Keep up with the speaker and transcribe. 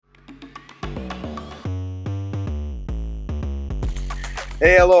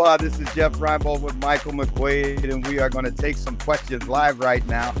Hey, aloha. This is Jeff Reinebold with Michael McQuaid, and we are going to take some questions live right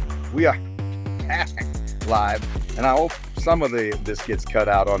now. We are live, and I hope some of this gets cut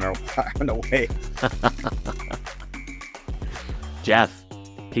out on the way. Jeff,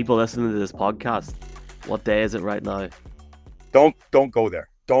 people listening to this podcast, what day is it right now? Don't go there.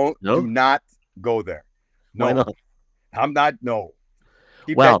 Do No? not go there. Why No, not? I'm not. No,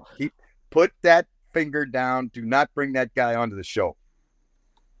 Well, put that finger down. Do not bring that guy onto the show.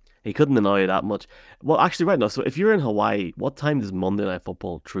 he couldn't annoy you that much. Well, actually, right now, so if you're in Hawaii, what time does Monday Night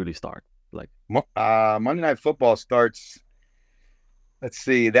Football truly start? Like, Monday Night Football starts. Let's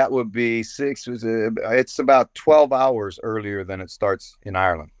see, that would be six. It's about 12 hours earlier than it starts in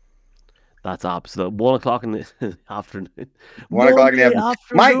Ireland. that's up. So 1 o'clock in the afternoon. 1 o'clock in the afternoon.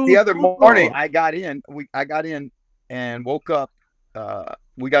 Mike, the other football. morning I got in and woke up.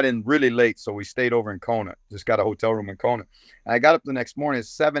 We got in really late, so we stayed over in Kona. Just got a hotel room in Kona. I got up the next morning at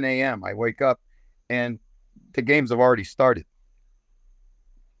 7 a.m. I wake up, and the games have already started.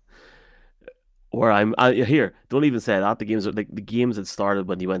 Where here, don't even say that. The games are like the games that started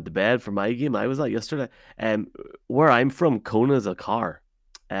when you went to bed. For my game, I was at yesterday. Where I'm from, Kona's a car.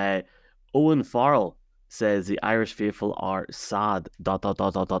 Owen Farrell says the Irish faithful are sad. ... at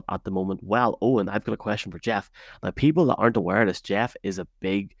the moment. Well, Owen, I've got a question for Jeff. Now, people that aren't aware of this, Jeff is a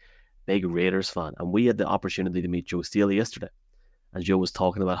big Raiders fan, and we had the opportunity to meet Joe Steele yesterday, and Joe was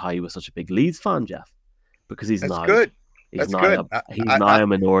talking about how he was such a big Leeds fan, Jeff, because he's That's now good. he's That's now good. he's now a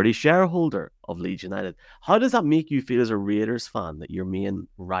minority shareholder of Leeds United. How does that make you feel as a Raiders fan that your main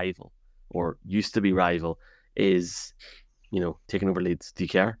rival, or used to be rival, is taking over Leeds? Do you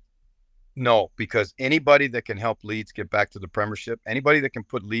care? No, because anybody that can help Leeds get back to the Premiership, anybody that can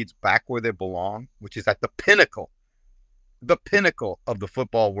put Leeds back where they belong, which is at the pinnacle of the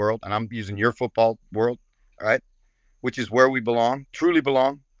football world, and I'm using your football world, all right, which is where we belong, truly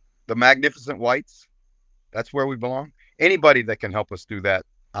belong, the magnificent whites, that's where we belong. Anybody that can help us do that,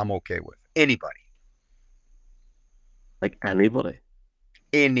 I'm okay with. Anybody. Like anybody?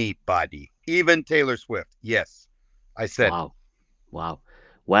 Anybody. Even Taylor Swift. Yes, I said. Wow.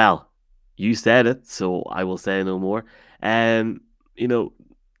 Well, you said it, so I will say no more.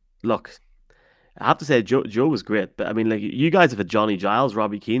 Look, I have to say Joe was great, but I mean, like, you guys have had Johnny Giles,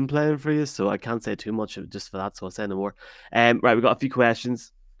 Robbie Keane playing for you, so I can't say too much just for that, so I'll say no more. Right, we got a few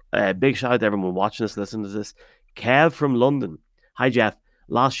questions. Big shout out to everyone watching us, listening to this. Kev from London. Hi, Jeff.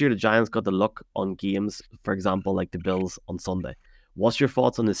 Last year, the Giants got the luck on games, for example, like the Bills on Sunday. What's your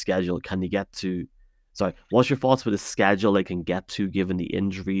thoughts on the schedule? What's your thoughts with the schedule they can get to given the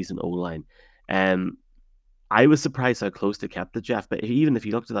injuries and O-line? I was surprised how close they kept it, Jeff, but even if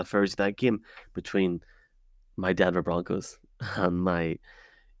you looked at that Thursday night game between my Denver Broncos and my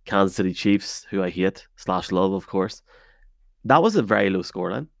Kansas City Chiefs, who I hate / love, of course, that was a very low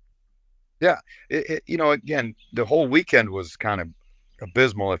scoreline. Yeah. Again, the whole weekend was kind of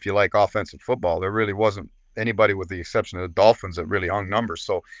abysmal if you like offensive football. There really wasn't anybody, with the exception of the Dolphins, that really hung numbers.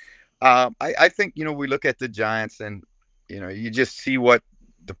 So I think, we look at the Giants and, you just see what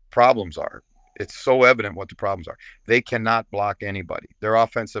the problems are. It's so evident what the problems are. They cannot block anybody. Their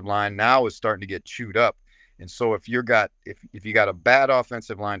offensive line now is starting to get chewed up. And so if you got a bad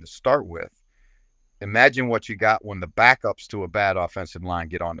offensive line to start with, imagine what you got when the backups to a bad offensive line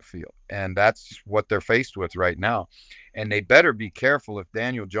get on the field. And that's what they're faced with right now. And they better be careful if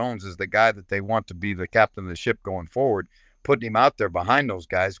Daniel Jones is the guy that they want to be the captain of the ship going forward, putting him out there behind those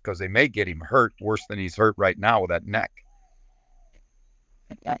guys, because they may get him hurt worse than he's hurt right now with that neck.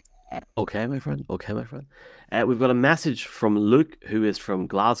 Okay, my friend. We've got a message from Luke, who is from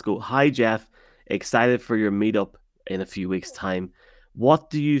Glasgow. Hi, Jeff. Excited for your meetup in a few weeks' time. What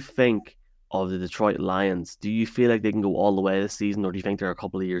do you think of the Detroit Lions? Do you feel like they can go all the way this season, or do you think they're a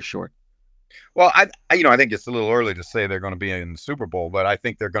couple of years short? Well, I think it's a little early to say they're going to be in the Super Bowl, but I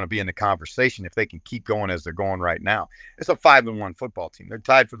think they're going to be in the conversation if they can keep going as they're going right now. It's a 5-1 football team. They're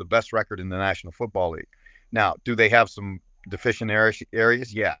tied for the best record in the National Football League. Now, do they have some deficient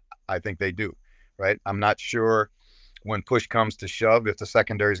areas? Yeah, I think they do, right? I'm not sure when push comes to shove if the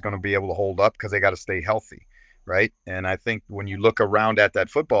secondary is going to be able to hold up, because they got to stay healthy, right? And I think when you look around at that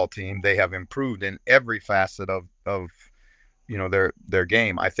football team, they have improved in every facet of their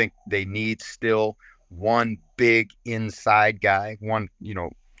game. I think they need still one big inside guy, one,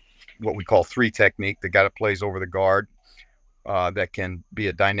 what we call 3 technique, the guy that plays over the guard, that can be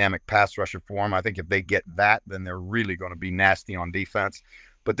a dynamic pass rusher for them. I think if they get that, then they're really going to be nasty on defense.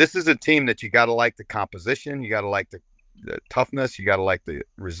 But this is a team that you got to like the composition, you got to like the toughness, you got to like the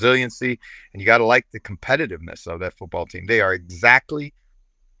resiliency, and you got to like the competitiveness of that football team. They are exactly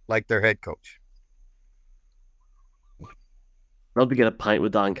like their head coach. love to get a pint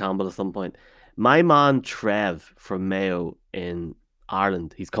with Don Campbell at some point. My man Trev from Mayo in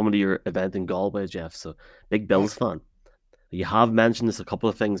Ireland, he's coming to your event in Galway, Jeff. So big Bills Awesome. fan. You have mentioned this a couple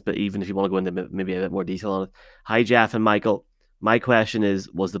of things, but even if you want to go into maybe a bit more detail on it. Hi, Jeff and Michael. My question is: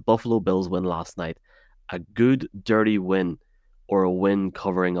 was the Buffalo Bills win last night a good, dirty win, or a win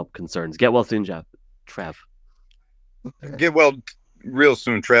covering up concerns? Get well soon, Jeff. Trev. Get well real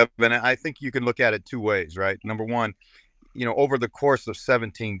soon, Trev. And I think you can look at it two ways, right? Number one, over the course of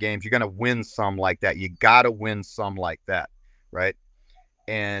 17 games, you're going to win some like that. You got to win some like that, right?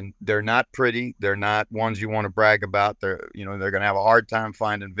 And they're not pretty. They're not ones you want to brag about. They're going to have a hard time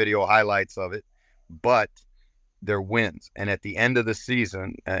finding video highlights of it, but they're wins. And at the end of the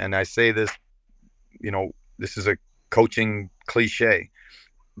season, and I say this, this is a coaching cliche.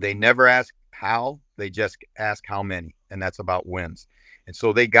 They never ask how, they just ask how many, and that's about wins. And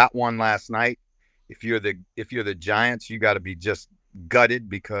so they got one last night. If you're the Giants, you got to be just gutted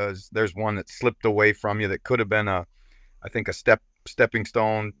because there's one that slipped away from you that could have been I think a stepping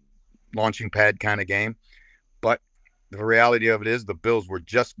stone, launching pad kind of game. But the reality of it is the Bills were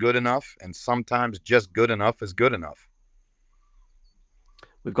just good enough, and sometimes just good enough is good enough.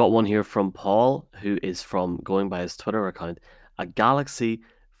 We've got one here from Paul, who is from going by his Twitter account, a galaxy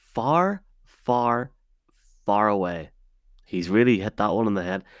far, far, far away. He's really hit that one on the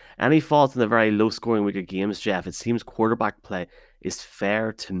head. Any thoughts on the very low scoring week of games, Jeff? It seems quarterback play is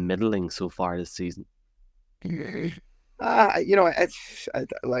fair to middling so far this season. It's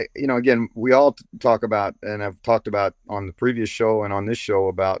again, we all talk about, and I've talked about on the previous show and on this show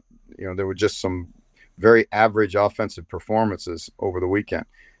about, there were just some very average offensive performances over the weekend,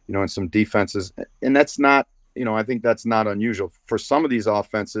 and some defenses. And that's not, I think that's not unusual for some of these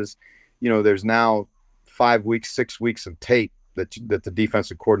offenses. There's now 5 weeks, 6 weeks of tape that the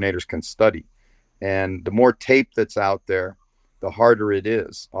defensive coordinators can study. And the more tape that's out there, the harder it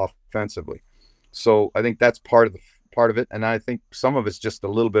is offensively. So I think that's part of it, and I think some of it's just a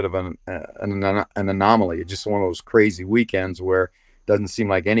little bit of an anomaly. It's just one of those crazy weekends where it doesn't seem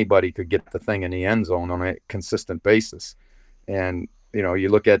like anybody could get the thing in the end zone on a consistent basis. And you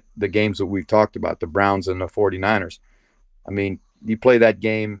look at the games that we've talked about, the Browns and the 49ers. I mean, you play that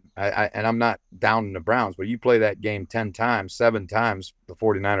game, and I'm not down in the Browns, but you play that game 10 times, 7 times, the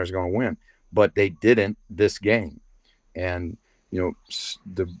 49ers are going to win. But they didn't this game. And,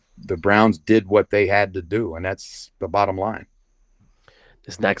 the Browns did what they had to do, and that's the bottom line.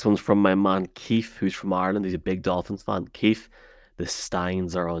 This next one's from my man Keith, who's from Ireland. He's a big Dolphins fan. Keith, the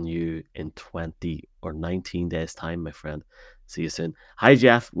Steins are on you in 20 or 19 days' time, my friend. See you soon. Hi,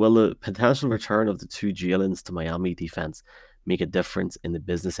 Jeff. Will the potential return of the two Jalen's to Miami defense make a difference in the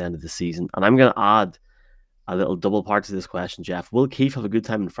business end of the season? And I'm going to add a little double part to this question, Jeff. Will Keith have a good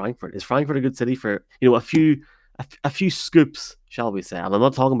time in Frankfurt? Is Frankfurt a good city for a few scoops, shall we say? And I'm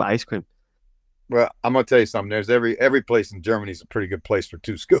not talking about ice cream. Well, I'm gonna tell you something. There's every place in Germany is a pretty good place for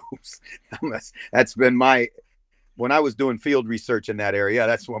two scoops. That's been when I was doing field research in that area.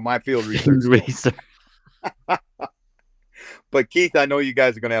 That's what my field research. But Keith, I know you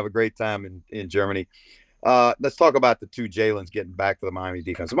guys are going to have a great time in Germany. Let's talk about the two Jalen's getting back to the Miami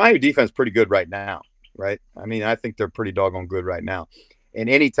defense. The Miami defense is pretty good right now, right? I mean, I think they're pretty doggone good right now. And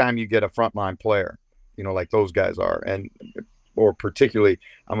anytime you get a frontline player, like those guys are, or particularly,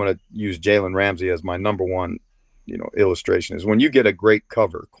 I'm going to use Jalen Ramsey as my number one, illustration, is when you get a great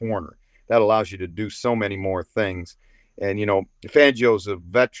cover corner, that allows you to do so many more things. And, Fangio's a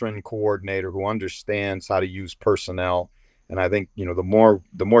veteran coordinator who understands how to use personnel. And I think, the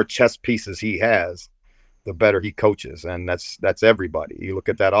more chess pieces he has, the better he coaches. And that's everybody. You look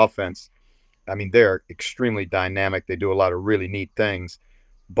at that offense. I mean, they're extremely dynamic. They do a lot of really neat things.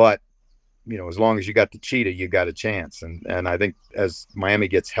 But, as long as you got the cheetah, you got a chance. And I think as Miami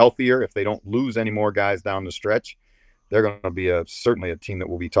gets healthier, if they don't lose any more guys down the stretch, they're going to be certainly a team that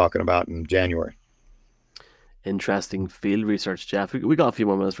we'll be talking about in January. Interesting field research, Jeff. We got a few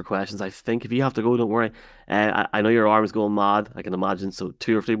more minutes for questions. I think if you have to go, don't worry. I know your arm is going mad, I can imagine. So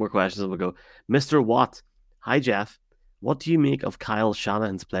 2 or 3 more questions and we'll go. Mr. Watt, hi, Jeff. What do you make of Kyle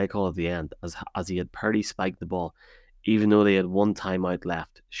Shanahan's play call at the end as he had Purdy spike the ball, even though they had one timeout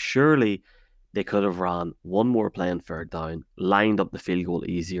left? Surely they could have ran one more play and third down, lined up the field goal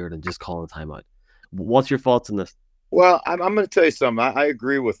easier than just calling a timeout. What's your thoughts on this? Well, I'm going to tell you something. I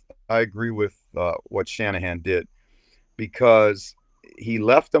agree with what Shanahan did, because he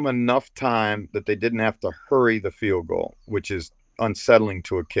left them enough time that they didn't have to hurry the field goal, which is unsettling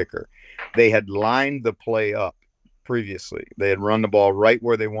to a kicker. They had lined the play up previously. They had run the ball right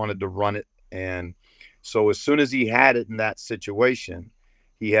where they wanted to run it, and so as soon as he had it in that situation,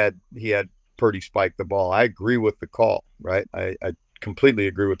 he had Purdy spiked the ball. I agree with the call, right? I completely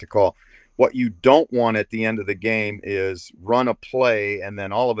agree with the call. What you don't want at the end of the game is run a play and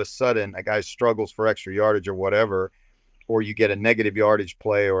then all of a sudden a guy struggles for extra yardage or whatever, or you get a negative yardage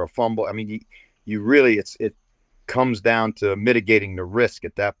play or a fumble. I mean, you really, it comes down to mitigating the risk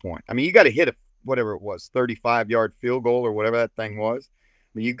at that point. I mean, you got to hit a, whatever it was, 35-yard field goal or whatever that thing was.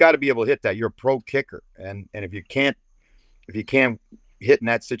 I mean, you got to be able to hit that. You're a pro kicker, and if you can't hit in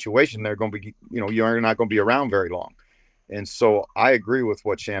that situation, they're going to be, you're not going to be around very long. And so I agree with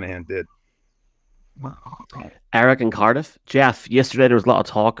what Shanahan did. Eric and Cardiff. Jeff, yesterday there was a lot of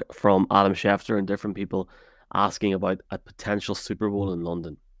talk from Adam Schefter and different people asking about a potential Super Bowl in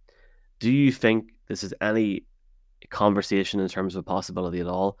London. Do you think this is any conversation in terms of a possibility at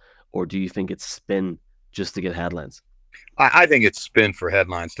all, or do you think it's spin just to get headlines? I think it's spin for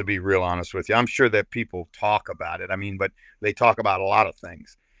headlines, to be real honest with you. I'm sure that people talk about it. I mean, but they talk about a lot of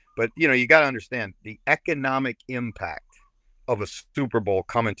things. But, you got to understand the economic impact of a Super Bowl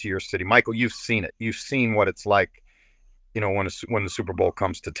coming to your city. Michael, you've seen it. You've seen what it's like, when the Super Bowl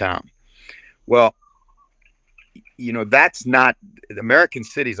comes to town. Well, that's not, American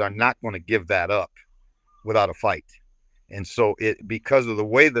cities are not going to give that up without a fight. And so because of the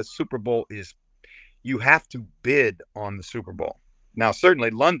way the Super Bowl is, you have to bid on the Super Bowl. Now,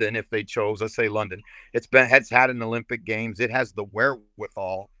 certainly London, if they chose, let's say London, has had an Olympic Games. It has the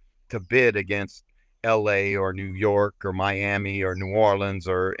wherewithal to bid against LA or New York or Miami or New Orleans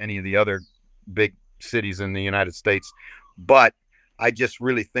or any of the other big cities in the United States. But I just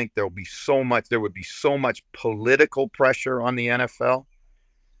really think there would be so much political pressure on the NFL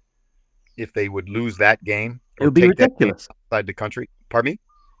if they would lose that game It or would be take that game ridiculous. outside the country. Pardon me?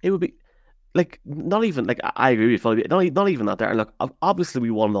 It would be not even I agree with you. Not even that there. And look, obviously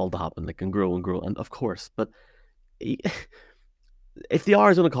we want it all to happen, and grow, and of course. But if the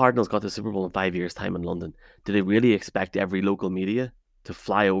Arizona Cardinals got the Super Bowl in 5 years' time in London, do they really expect every local media to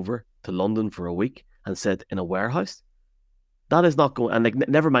fly over to London for a week and sit in a warehouse? That is not going. And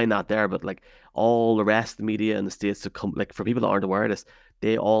never mind that there, but all the rest of the media in the States to come. For people that aren't aware of this,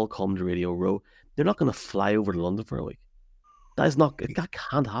 they all come to Radio Row. They're not going to fly over to London for a week. That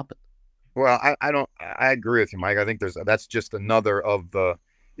can't happen. Well, I agree with you, Mike. I think that's just another of the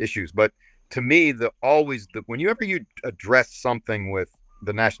issues. But to me, whenever you address something with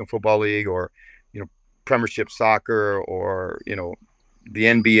the National Football League or, Premiership Soccer or, the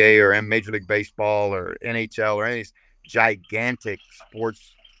NBA or Major League Baseball or NHL or any of these gigantic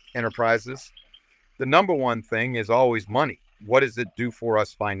sports enterprises, the number one thing is always money. What does it do for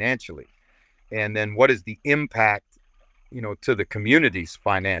us financially? And then what is the impact, to the communities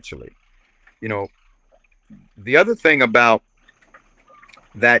financially? The other thing about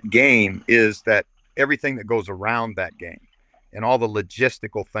that game is that everything that goes around that game and all the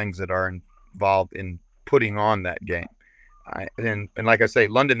logistical things that are involved in putting on that game. And like I say,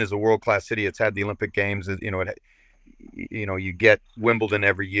 London is a world-class city. It's had the Olympic Games. You get Wimbledon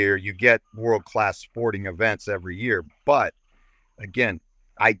every year. You get world-class sporting events every year. But again,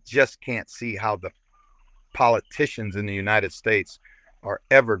 I just can't see how the politicians in the United States are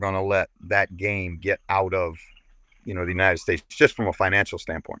ever going to let that game get out of, the United States, just from a financial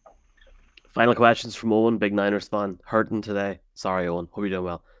standpoint. Final questions from Owen, big Niners fan. Hurting today. Sorry, Owen. Hope you're doing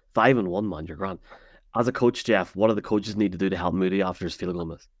well. 5-1, man. You're grand. As a coach, Jeff, what do the coaches need to do to help Moody after his field goal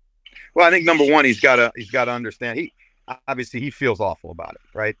miss? Well, I think number one, he's got to understand. He feels awful about it,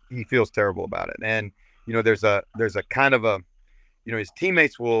 right? He feels terrible about it, and there's a kind of a, his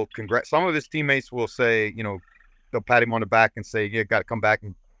teammates will some of his teammates will say, they'll pat him on the back and say, "You got to come back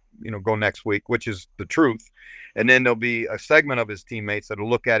and go next week," which is the truth. And then there'll be a segment of his teammates that'll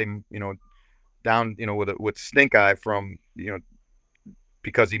look at him, down, with stink eye from,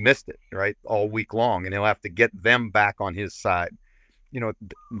 because he missed it, right, all week long, and he'll have to get them back on his side.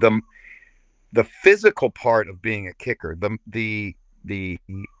 The physical part of being a kicker, the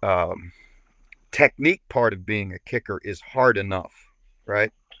technique part of being a kicker is hard enough,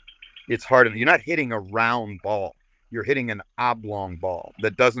 right? It's hard enough. You're not hitting a round ball. You're hitting an oblong ball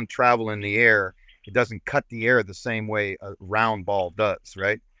that doesn't travel in the air. It doesn't cut the air the same way a round ball does,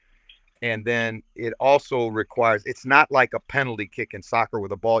 right? And then it also requires, it's not like a penalty kick in soccer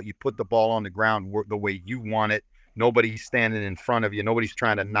with a ball. You put the ball on the ground the way you want it. Nobody's standing in front of you. Nobody's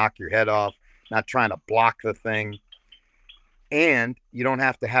trying to knock your head off, not trying to block the thing. And you don't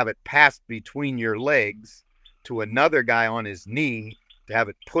have to have it passed between your legs to another guy on his knee to have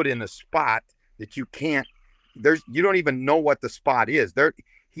it put in a spot that you can't, you don't even know what the spot is.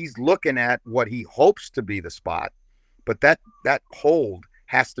 He's looking at what he hopes to be the spot, but that hold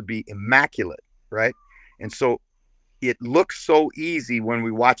has to be immaculate, right? And so it looks so easy when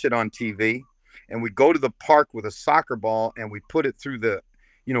we watch it on TV, and we go to the park with a soccer ball and we put it through the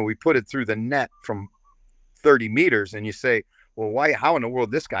net from 30 meters, and you say, well, why, how in the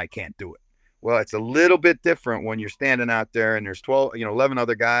world this guy can't do it? Well, it's a little bit different when you're standing out there and there's 11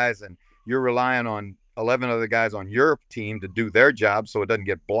 other guys, and you're relying on 11 other guys on your team to do their job so it doesn't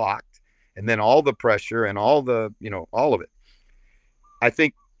get blocked. And then all the pressure and all of it. I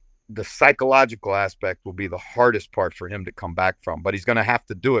think the psychological aspect will be the hardest part for him to come back from, but he's going to have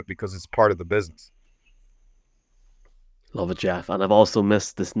to do it because it's part of the business. Love it, Jeff. And I've also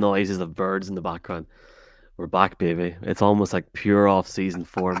missed this noises of birds in the background. We're back, baby. It's almost like pure off-season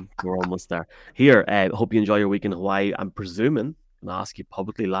form. We're almost there. Here, hope you enjoy your week in Hawaii. I'm presuming, and I ask you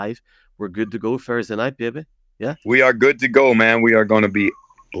publicly live, we're good to go Thursday night, baby. Yeah? We are good to go, man. We are going to be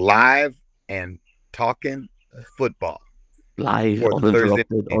live and talking football. Live,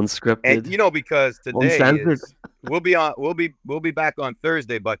 uninterrupted, unscripted. And because today uncensored. we'll be back on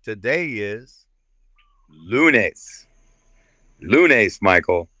Thursday, but today is Lunes. Lunes,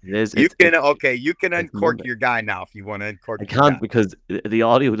 Michael. It is. You can uncork your guy now if you want to uncork. I can't because the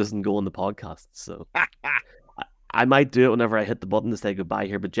audio doesn't go on the podcast. So I might do it whenever I hit the button to say goodbye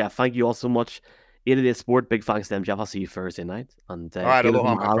here. But Jeff, thank you all so much. 8 Sport, big thanks to them, Jeff. I'll see you Thursday night. And all right,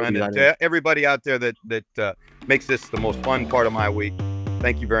 aloha, my friend. And to everybody out there that makes this the most fun part of my week,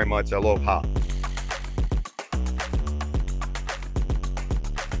 thank you very much. Aloha.